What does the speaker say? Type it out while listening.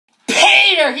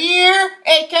Peter here,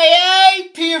 aka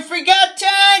Peter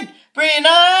Forgotten, bringing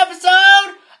another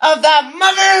episode of the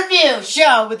Movie Review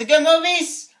Show with the good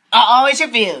movies always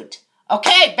reviewed.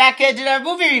 Okay, back into our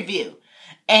movie review.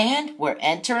 And we're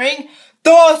entering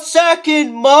the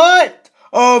second month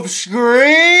of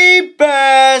Scream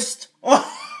Fest. And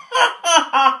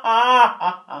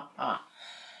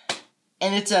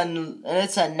it's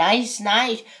a nice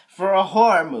night for a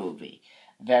horror movie.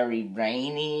 Very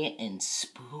rainy and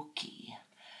spooky.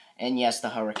 And yes, the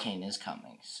hurricane is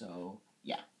coming. So,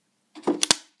 yeah.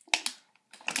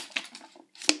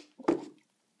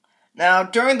 Now,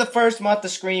 during the first month of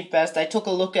Scream Fest, I took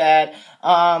a look at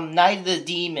Night of the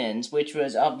Demons, which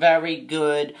was a very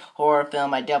good horror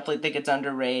film. I definitely think it's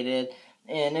underrated.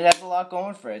 And it has a lot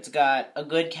going for it. It's got a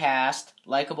good cast,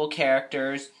 likable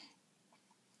characters,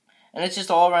 and it's just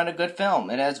all around a good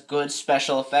film. It has good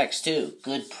special effects, too.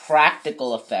 Good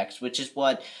practical effects, which is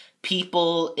what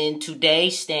people in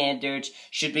today's standards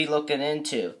should be looking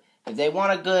into. If they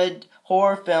want a good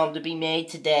horror film to be made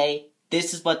today,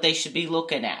 this is what they should be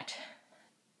looking at.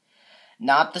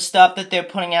 Not the stuff that they're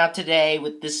putting out today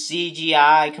with the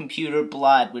CGI computer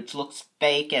blood, which looks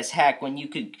fake as heck, when you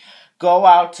could go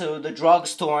out to the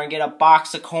drugstore and get a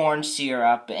box of corn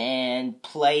syrup and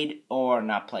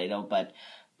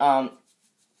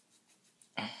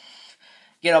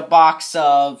get a box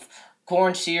of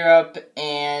corn syrup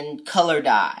and color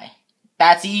dye.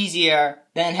 That's easier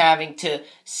than having to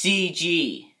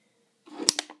CG.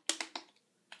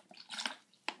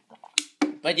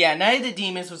 But yeah, Night of the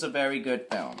Demons was a very good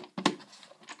film.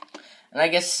 And I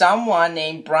guess someone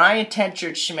named Brian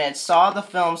Tenchard Schmidt saw the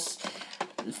film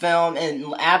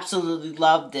and absolutely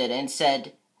loved it and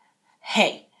said,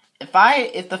 hey,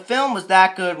 if the film was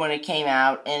that good when it came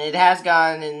out, and it has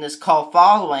gotten in this cult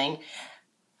following,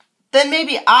 then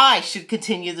maybe I should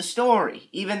continue the story,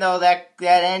 even though that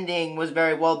ending was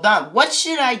very well done. What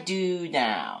should I do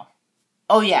now?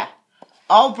 Oh yeah,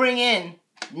 I'll bring in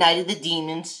Night of the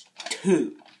Demons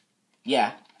 2.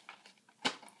 Yeah.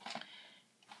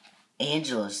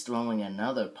 Angela's throwing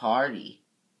another party.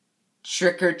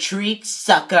 Trick or treat,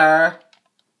 sucker!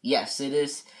 Yes, it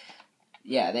is.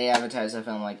 Yeah, they advertise a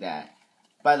film like that.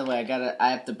 By the way,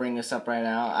 I have to bring this up right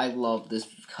now. I love this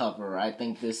cover. I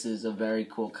think this is a very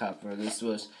cool cover. This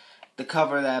was the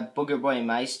cover that Booger Boy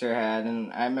Meister had,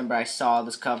 and I remember I saw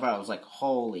this cover, I was like,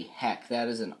 holy heck, that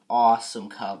is an awesome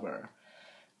cover.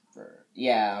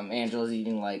 Angela's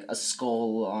eating like a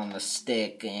skull on a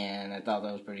stick, and I thought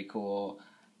that was pretty cool.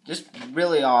 Just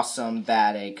really awesome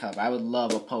Bad A cover. I would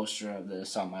love a poster of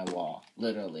this on my wall,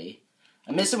 literally.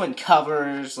 I miss it when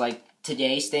covers, like,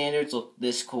 today's standards look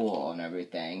this cool and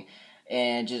everything.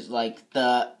 And just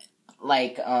Anaconda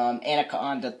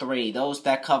 3.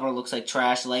 That cover looks like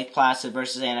trash. Lake Placid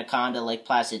versus Anaconda, Lake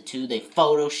Placid 2. They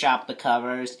Photoshop the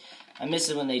covers. I miss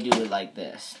it when they do it like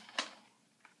this.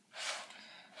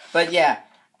 But yeah,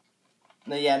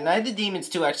 Night of the Demons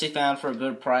 2 actually found for a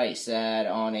good price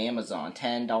on Amazon,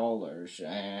 $10,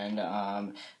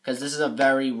 and because this is a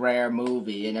very rare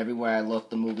movie, and everywhere I look,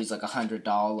 the movie's like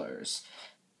 $100.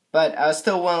 But I was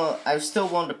still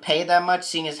willing to pay that much,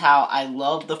 seeing as how I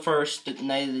love the first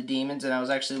Night of the Demons, and I was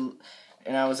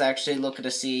actually looking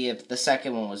to see if the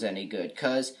second one was any good,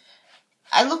 because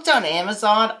I looked on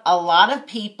Amazon. A lot of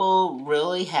people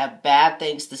really have bad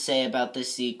things to say about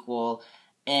this sequel.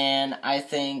 And I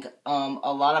think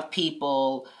a lot of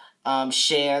people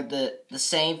share the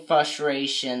same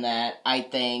frustration that I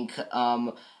think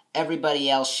everybody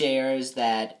else shares,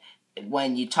 that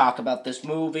when you talk about this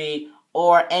movie,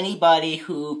 or anybody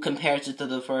who compares it to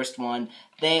the first one,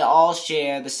 they all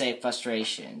share the same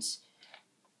frustrations.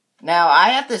 Now, I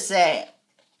have to say,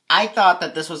 I thought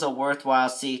that this was a worthwhile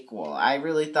sequel. I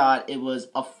really thought it was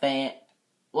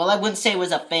well, I wouldn't say it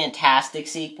was a fantastic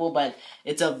sequel, but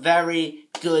it's a very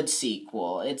good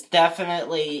sequel. It's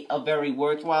definitely a very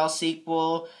worthwhile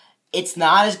sequel. It's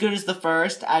not as good as the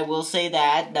first, I will say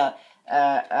that.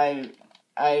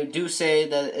 I do say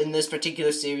that in this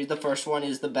particular series, the first one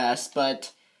is the best,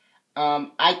 but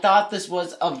I thought this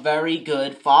was a very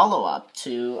good follow-up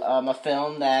to a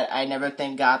film that I never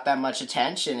think got that much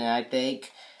attention, and I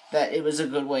think that it was a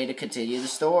good way to continue the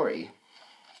story.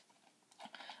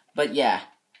 But yeah,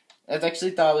 I actually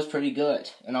thought it was pretty good,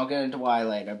 and I'll get into why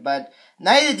later. But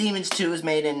Night of the Demons 2 was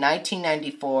made in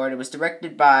 1994, and it was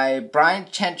directed by Brian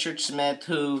Tenchard Schmidt,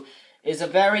 who is a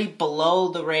very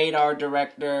below-the-radar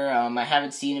director. I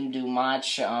haven't seen him do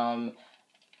much.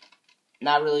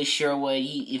 Not really sure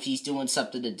if he's doing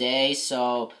something today,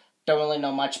 so don't really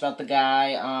know much about the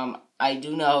guy. I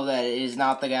do know that it is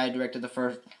not the guy who directed the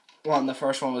first one. The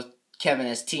first one was Kevin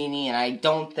Estini, and I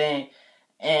don't think...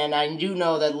 And I do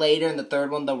know that later in the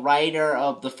third one, the writer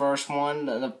of the first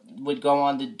one would go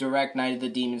on to direct Night of the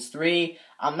Demons 3.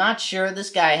 I'm not sure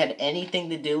this guy had anything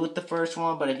to do with the first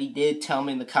one, but if he did, tell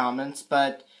me in the comments.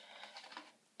 But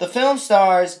the film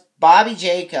stars Bobby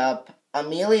Jacob,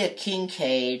 Amelia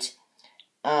Kincaid,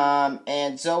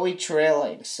 and Zoe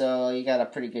Trilling. So you got a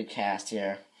pretty good cast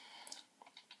here.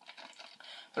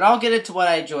 But I'll get into what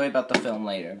I enjoy about the film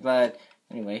later. But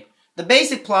anyway, the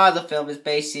basic plot of the film is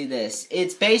basically this.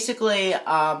 It's basically,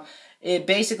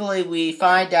 we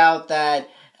find out that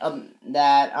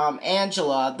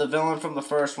Angela, the villain from the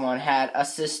first one, had a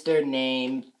sister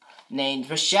named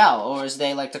Michelle, or as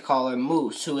they like to call her,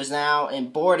 Moose, who is now in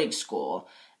boarding school.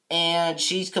 And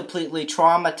she's completely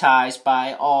traumatized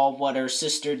by all what her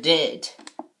sister did.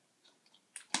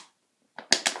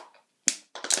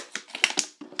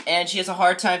 And she has a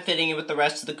hard time fitting in with the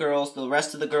rest of the girls. The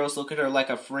rest of the girls look at her like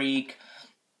a freak.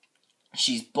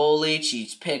 She's bullied,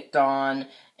 she's picked on,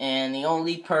 and the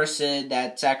only person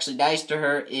that's actually nice to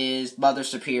her is Mother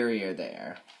Superior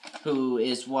there, who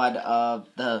is one of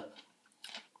the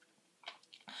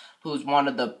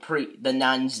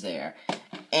nuns there.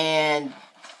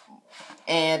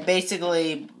 And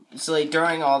basically, so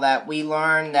during all that, we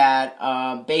learn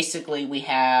that basically we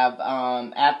have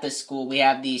at the school we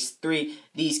have these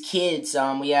kids.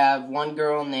 We have one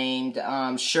girl named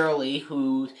Shirley,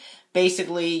 who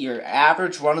basically your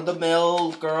average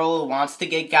run-of-the-mill girl who wants to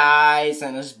get guys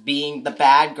and is being the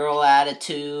bad girl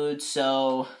attitude.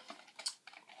 So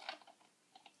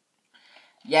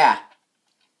yeah.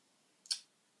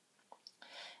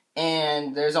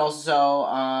 And there's also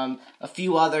a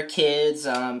few other kids.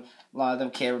 A lot of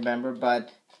them can't remember, but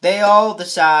they all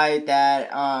decide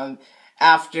that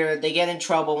after they get in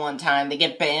trouble one time, they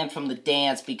get banned from the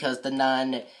dance because the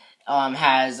nun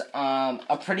has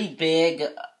a pretty big,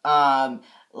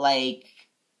 like,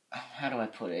 how do I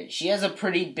put it? She has a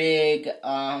pretty big,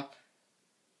 I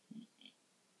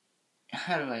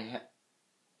don't know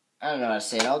how to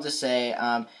say it. I'll just say,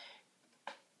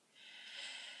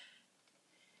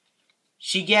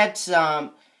 she gets,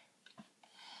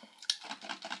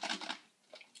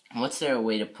 what's there a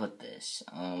way to put this?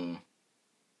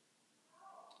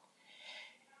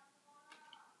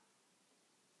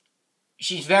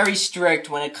 She's very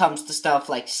strict when it comes to stuff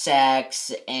like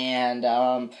sex,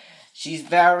 and, she's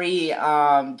very,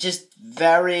 does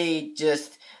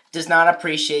not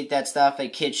appreciate that stuff,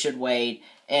 and kids should wait.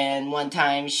 And one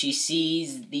time she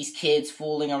sees these kids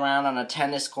fooling around on a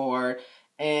tennis court,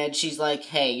 and she's like,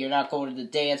 hey, you're not going to the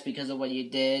dance because of what you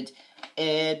did.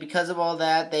 And because of all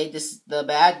that, the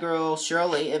bad girl,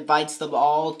 Shirley, invites them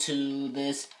all to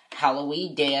this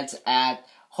Halloween dance at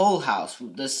Hull House,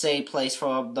 the same place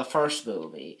from the first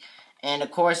movie. And of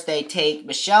course, they take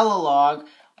Michelle along.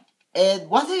 And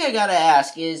one thing I gotta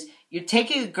ask is, you're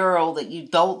taking a girl that you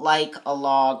don't like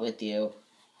along with you,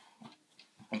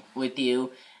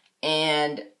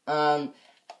 and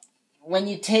when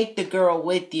you take the girl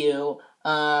with you,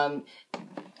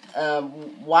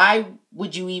 why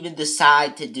would you even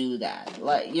decide to do that?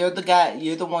 Like, you're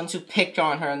the ones who picked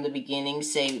on her in the beginning,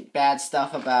 say bad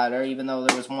stuff about her, even though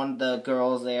there was one of the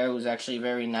girls there who was actually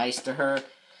very nice to her.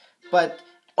 But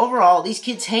overall, these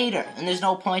kids hate her, and there's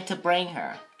no point to bring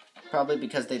her. Probably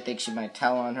because they think she might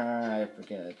tell on her, I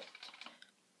forget.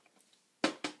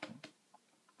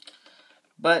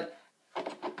 But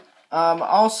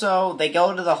also, they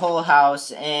go to the Hull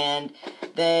House, and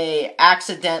they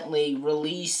accidentally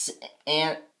release,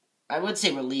 and I would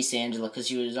say release Angela because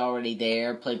she was already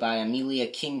there, played by Amelia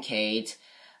Kincaid.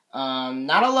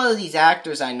 Not a lot of these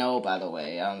actors I know, by the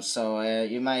way. So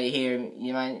you might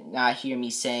not hear me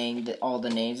saying all the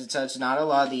names and such. Not a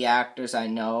lot of the actors I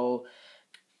know,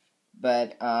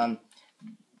 but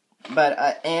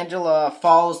Angela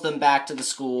follows them back to the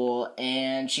school,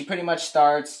 and she pretty much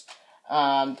starts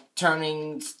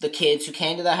turning the kids who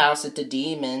came to the house into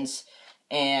demons,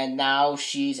 and now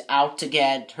she's out to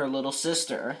get her little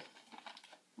sister,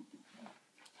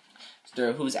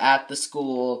 who's at the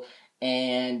school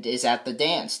and is at the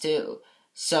dance too.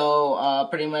 So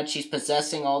pretty much she's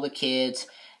possessing all the kids,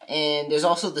 and there's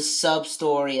also the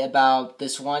sub-story about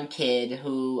this one kid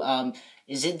who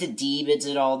is into demons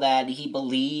and all that. He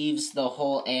believes the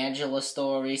whole Angela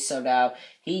story, so now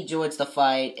he joins the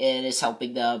fight and is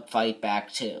helping them fight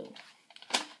back too.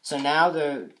 So now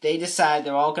they decide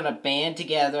they're all going to band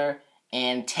together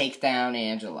and take down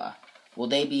Angela. Will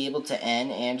they be able to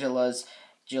end Angela's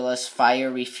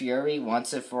fiery fury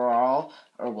once and for all?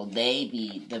 Or will they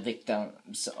be the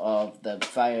victims of the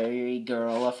fiery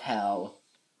girl of hell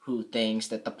who thinks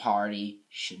that the party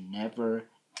should never,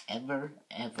 ever,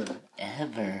 ever,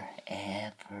 ever,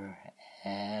 ever,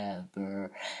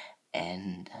 never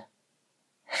end.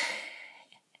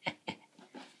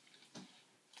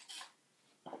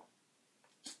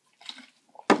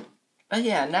 But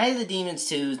yeah, Night of the Demons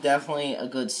 2 is definitely a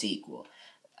good sequel.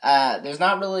 There's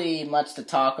not really much to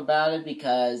talk about it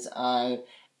because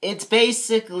it's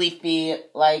basically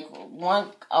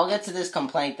I'll get to this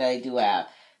complaint that I do have.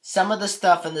 Some of the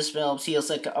stuff in this film feels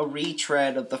like a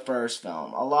retread of the first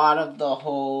film. A lot of the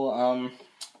whole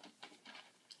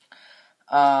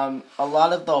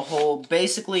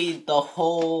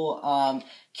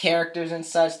characters and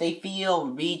such, they feel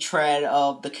retread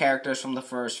of the characters from the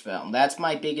first film. That's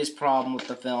my biggest problem with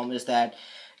the film, is that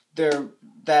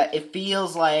it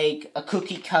feels like a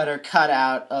cookie cutter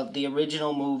cutout of the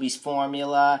original movie's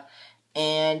formula,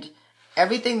 and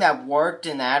everything that worked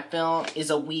in that film is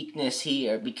a weakness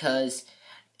here because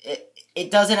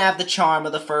it doesn't have the charm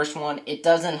of the first one. It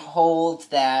doesn't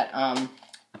hold that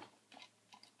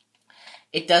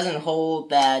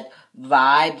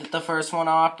vibe that the first one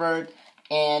offered,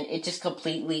 and it just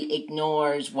completely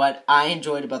ignores what I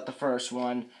enjoyed about the first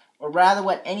one, or rather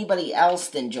what anybody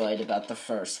else enjoyed about the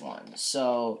first one.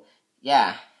 So,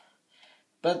 yeah.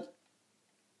 But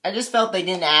I just felt they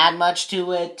didn't add much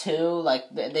to it, too.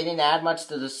 Like, they didn't add much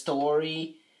to the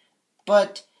story.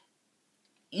 But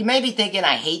you may be thinking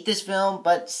I hate this film,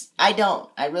 but I don't.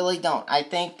 I really don't. I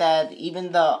think that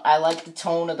even though I like the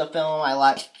tone of the film, I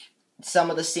like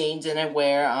some of the scenes in it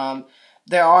where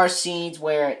there are scenes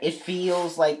where it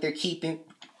feels like they're keeping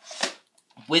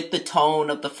with the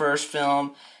tone of the first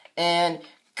film, and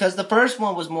because the first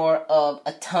one was more of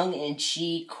a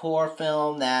tongue-in-cheek horror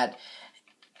film that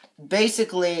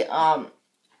basically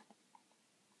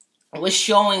was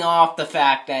showing off the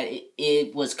fact that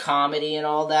it was comedy and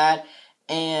all that,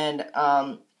 and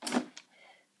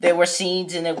there were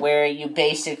scenes in it where you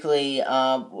basically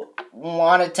were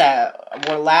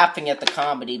laughing at the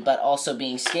comedy, but also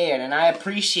being scared. And I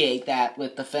appreciate that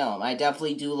with the film. I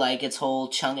definitely do like its whole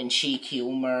tongue-in-cheek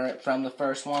humor from the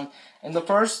first one. And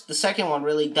the second one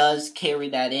really does carry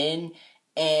that in.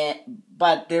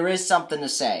 But there is something to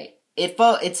say.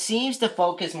 It seems to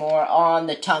focus more on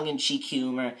the tongue-in-cheek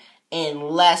humor and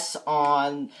less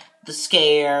on the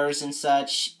scares and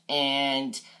such,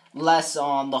 and less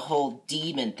on the whole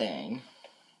demon thing.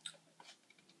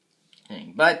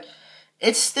 But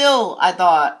it's still,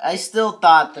 I still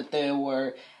thought that there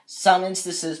were some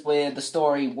instances where the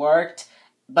story worked,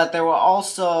 but there were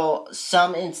also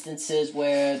some instances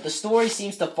where the story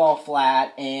seems to fall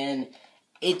flat and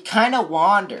it kind of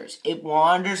wanders. It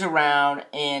wanders around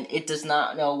and it does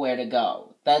not know where to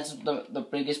go. That's the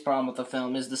biggest problem with the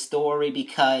film, is the story,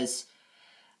 because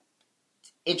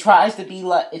it's trying to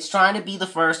be the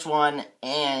first one,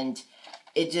 and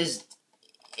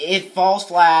it falls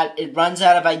flat. It runs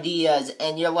out of ideas,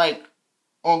 and you're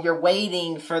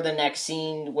waiting for the next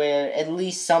scene where at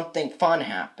least something fun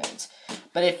happens.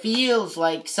 But it feels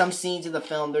like some scenes of the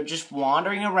film, they're just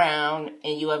wandering around,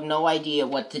 and you have no idea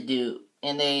what to do.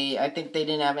 And I think they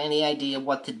didn't have any idea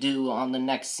what to do on the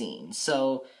next scene.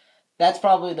 So that's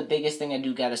probably the biggest thing I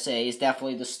do gotta say, is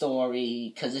definitely the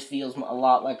story, because it feels a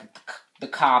lot like the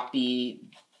copy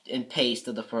and paste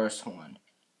of the first one.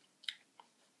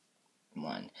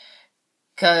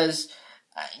 Because,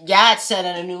 yeah, it's set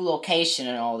in a new location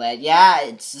and all that. Yeah,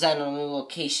 it's set in a new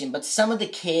location, but some of the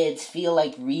kids feel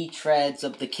like retreads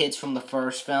of the kids from the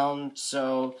first film,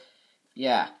 so,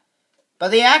 yeah. But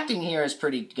the acting here is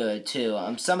pretty good, too.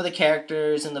 Some of the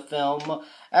characters in the film,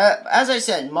 as I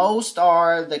said, most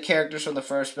are the characters from the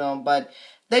first film, but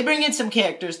they bring in some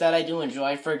characters that I do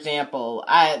enjoy. For example,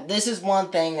 this is one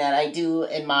thing that I do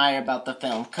admire about the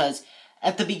film, because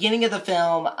at the beginning of the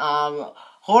film,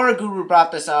 Horror Guru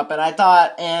brought this up,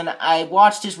 and I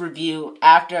watched his review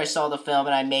after I saw the film,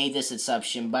 and I made this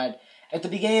assumption, but at the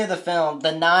beginning of the film,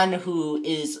 the nun who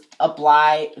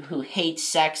hates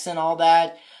sex and all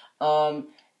that,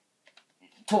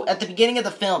 at the beginning of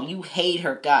the film, you hate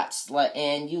her guts,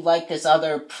 and you like this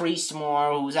other priest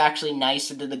more who's actually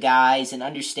nicer to the guys and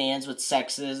understands what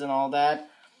sex is and all that.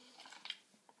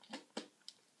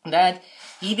 That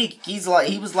he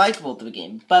was likable at the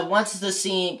beginning, but once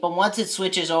it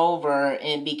switches over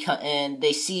and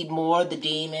they see more of the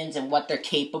demons and what they're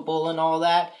capable and all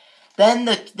that,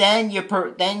 then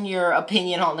your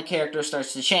opinion on the character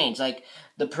starts to change. Like,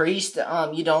 the priest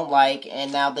you don't like,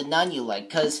 and now the nun you like,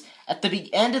 because at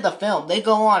the end of the film they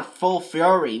go on full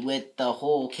fury with the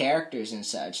whole characters and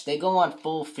such. They go on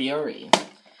full fury,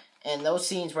 and those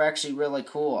scenes were actually really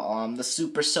cool. The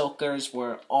super soakers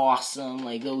were awesome.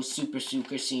 Like, those super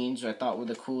soaker scenes I thought were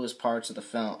the coolest parts of the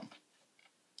film.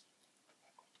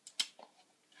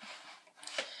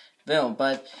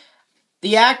 But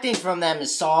The acting from them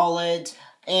is solid.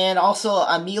 And also,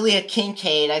 Amelia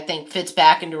Kincaid, I think, fits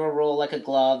back into her role like a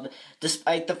glove,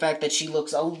 despite the fact that she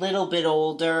looks a little bit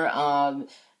older.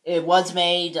 It was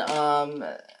made,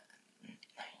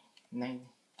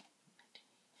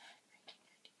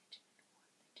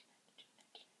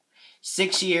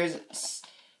 6 years,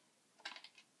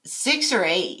 6 or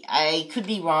 8. I could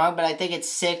be wrong, but I think it's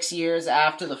 6 years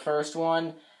after the first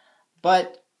one.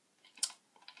 But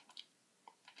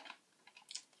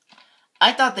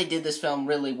I thought they did this film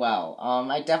really well.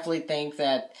 I definitely think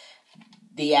that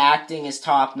the acting is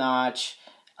top-notch.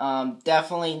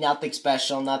 Definitely nothing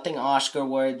special, nothing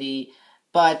Oscar-worthy.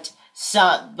 But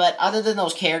other than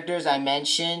those characters I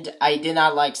mentioned, I did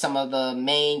not like some of the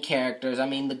main characters. I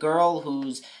mean, the girl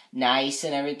who's nice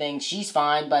and everything, she's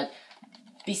fine. But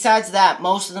besides that,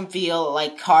 most of them feel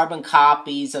like carbon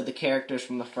copies of the characters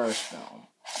from the first film.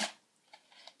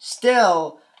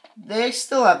 Still, they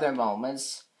still have their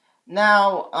moments.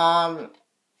 Now,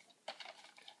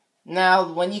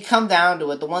 when you come down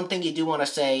to it, the one thing you do want to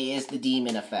say is the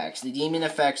demon effects. The demon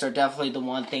effects are definitely the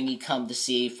one thing you come to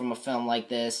see from a film like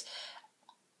this.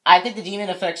 I think the demon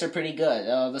effects are pretty good.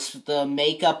 The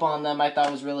makeup on them I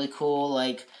thought was really cool.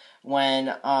 Like, when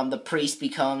the priest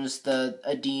becomes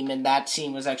a demon, that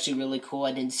scene was actually really cool.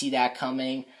 I didn't see that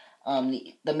coming.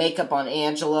 The makeup on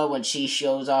Angela when she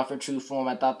shows off her true form,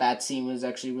 I thought that scene was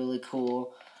actually really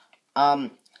cool.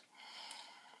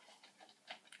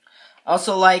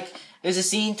 Also, like, there's a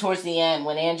scene towards the end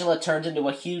when Angela turns into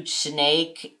a huge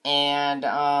snake, and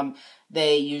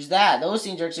they use that. Those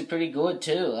scenes are actually pretty good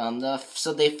too.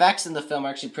 So the effects in the film are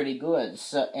actually pretty good.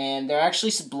 And they're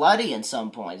actually bloody in some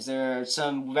points. There are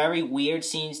some very weird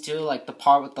scenes too, like the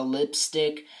part with the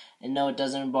lipstick. And no, it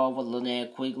doesn't involve what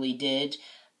Linnea Quigley did,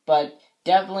 but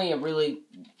definitely a really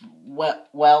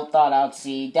well thought out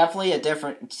scene. Definitely a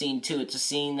different scene too. It's a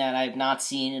scene that I've not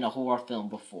seen in a horror film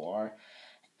before.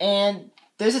 And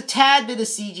there's a tad bit of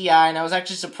CGI, and I was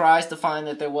actually surprised to find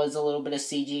that there was a little bit of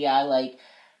CGI, like,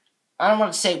 I don't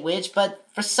want to say which, but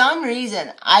for some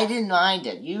reason, I didn't mind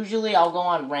it. Usually, I'll go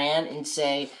on rant and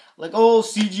say, like, oh,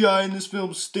 CGI in this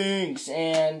film stinks,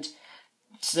 and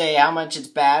say how much it's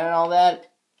bad and all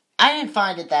that. I didn't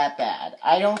find it that bad.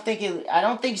 I don't think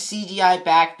CGI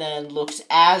back then looks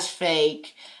as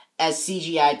fake as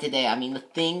CGI today. I mean, the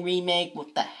Thing remake,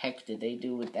 what the heck did they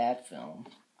do with that film?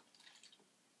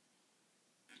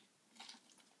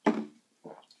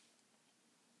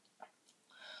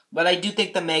 But I do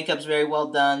think the makeup's very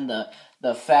well done, the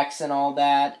effects and all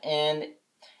that, and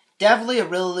definitely a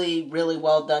really, really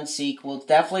well done sequel. It's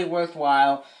definitely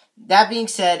worthwhile. That being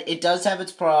said, it does have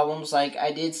its problems, like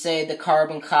I did say, the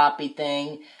carbon copy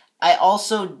thing. I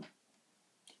also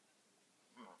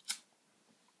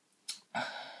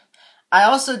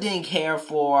didn't care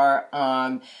for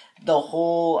the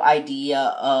whole idea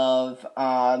of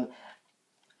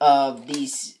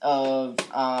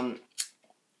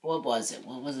what was it?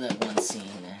 What was that one scene?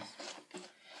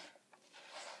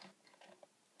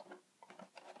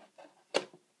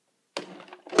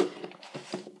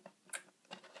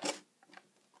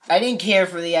 I didn't care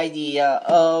for the idea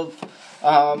of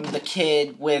the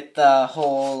kid with the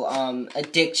whole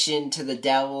addiction to the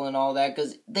devil and all that,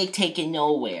 because they take it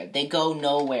nowhere. They go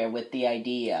nowhere with the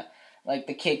idea. Like,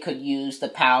 the kid could use the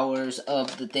powers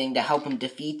of the thing to help him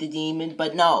defeat the demon,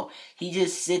 but no, he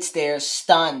just sits there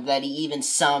stunned that he even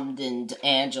summoned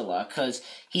Angela, because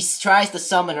he tries to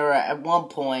summon her at one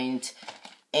point,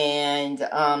 and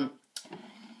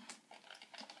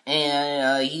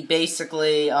he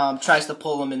basically tries to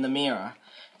pull him in the mirror,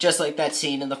 just like that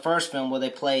scene in the first film where they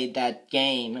played that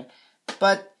game.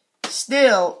 But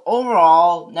still,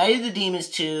 overall, Night of the Demons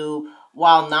 2,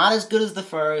 while not as good as the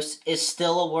first, is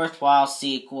still a worthwhile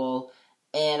sequel,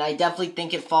 and I definitely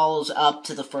think it follows up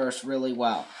to the first really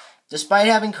well. Despite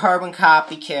having carbon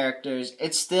copy characters,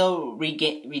 it still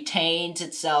retains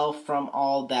itself from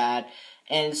all that,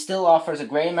 and it still offers a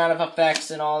great amount of effects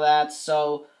and all that.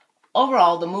 So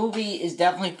overall, the movie is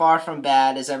definitely far from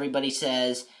bad, as everybody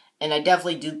says, and I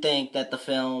definitely do think that the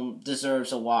film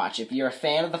deserves a watch. If you're a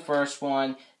fan of the first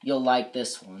one, you'll like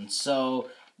this one. So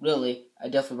really, I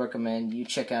definitely recommend you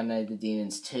check out Night of the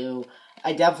Demons 2.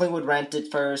 I definitely would rent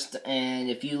it first, and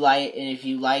if you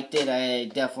liked it, I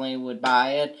definitely would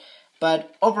buy it.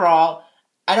 But overall,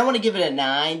 I don't want to give it a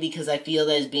 9 because I feel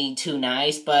that it's being too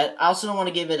nice, but I also don't want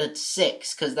to give it a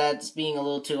 6 because that's being a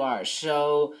little too harsh.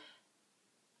 So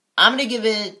I'm going to give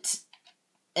it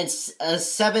a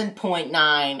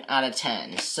 7.9 out of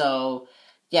 10. So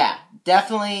yeah,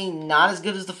 definitely not as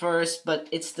good as the first, but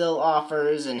it still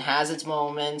offers and has its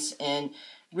moments. And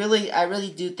I really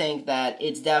do think that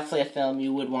it's definitely a film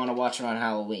you would want to watch around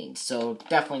Halloween. So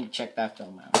definitely check that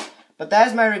film out. But that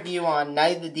is my review on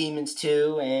Night of the Demons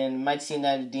 2, and might see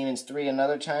Night of the Demons 3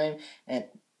 another time. And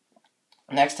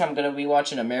next time I'm going to be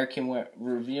watching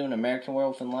reviewing American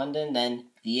Werewolf in London, then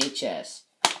VHS.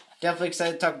 Definitely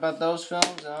excited to talk about those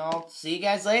films, and I'll see you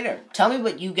guys later. Tell me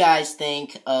what you guys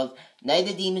think of Night of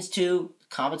the Demons 2,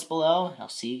 comments below, and I'll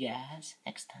see you guys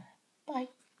next time. Bye.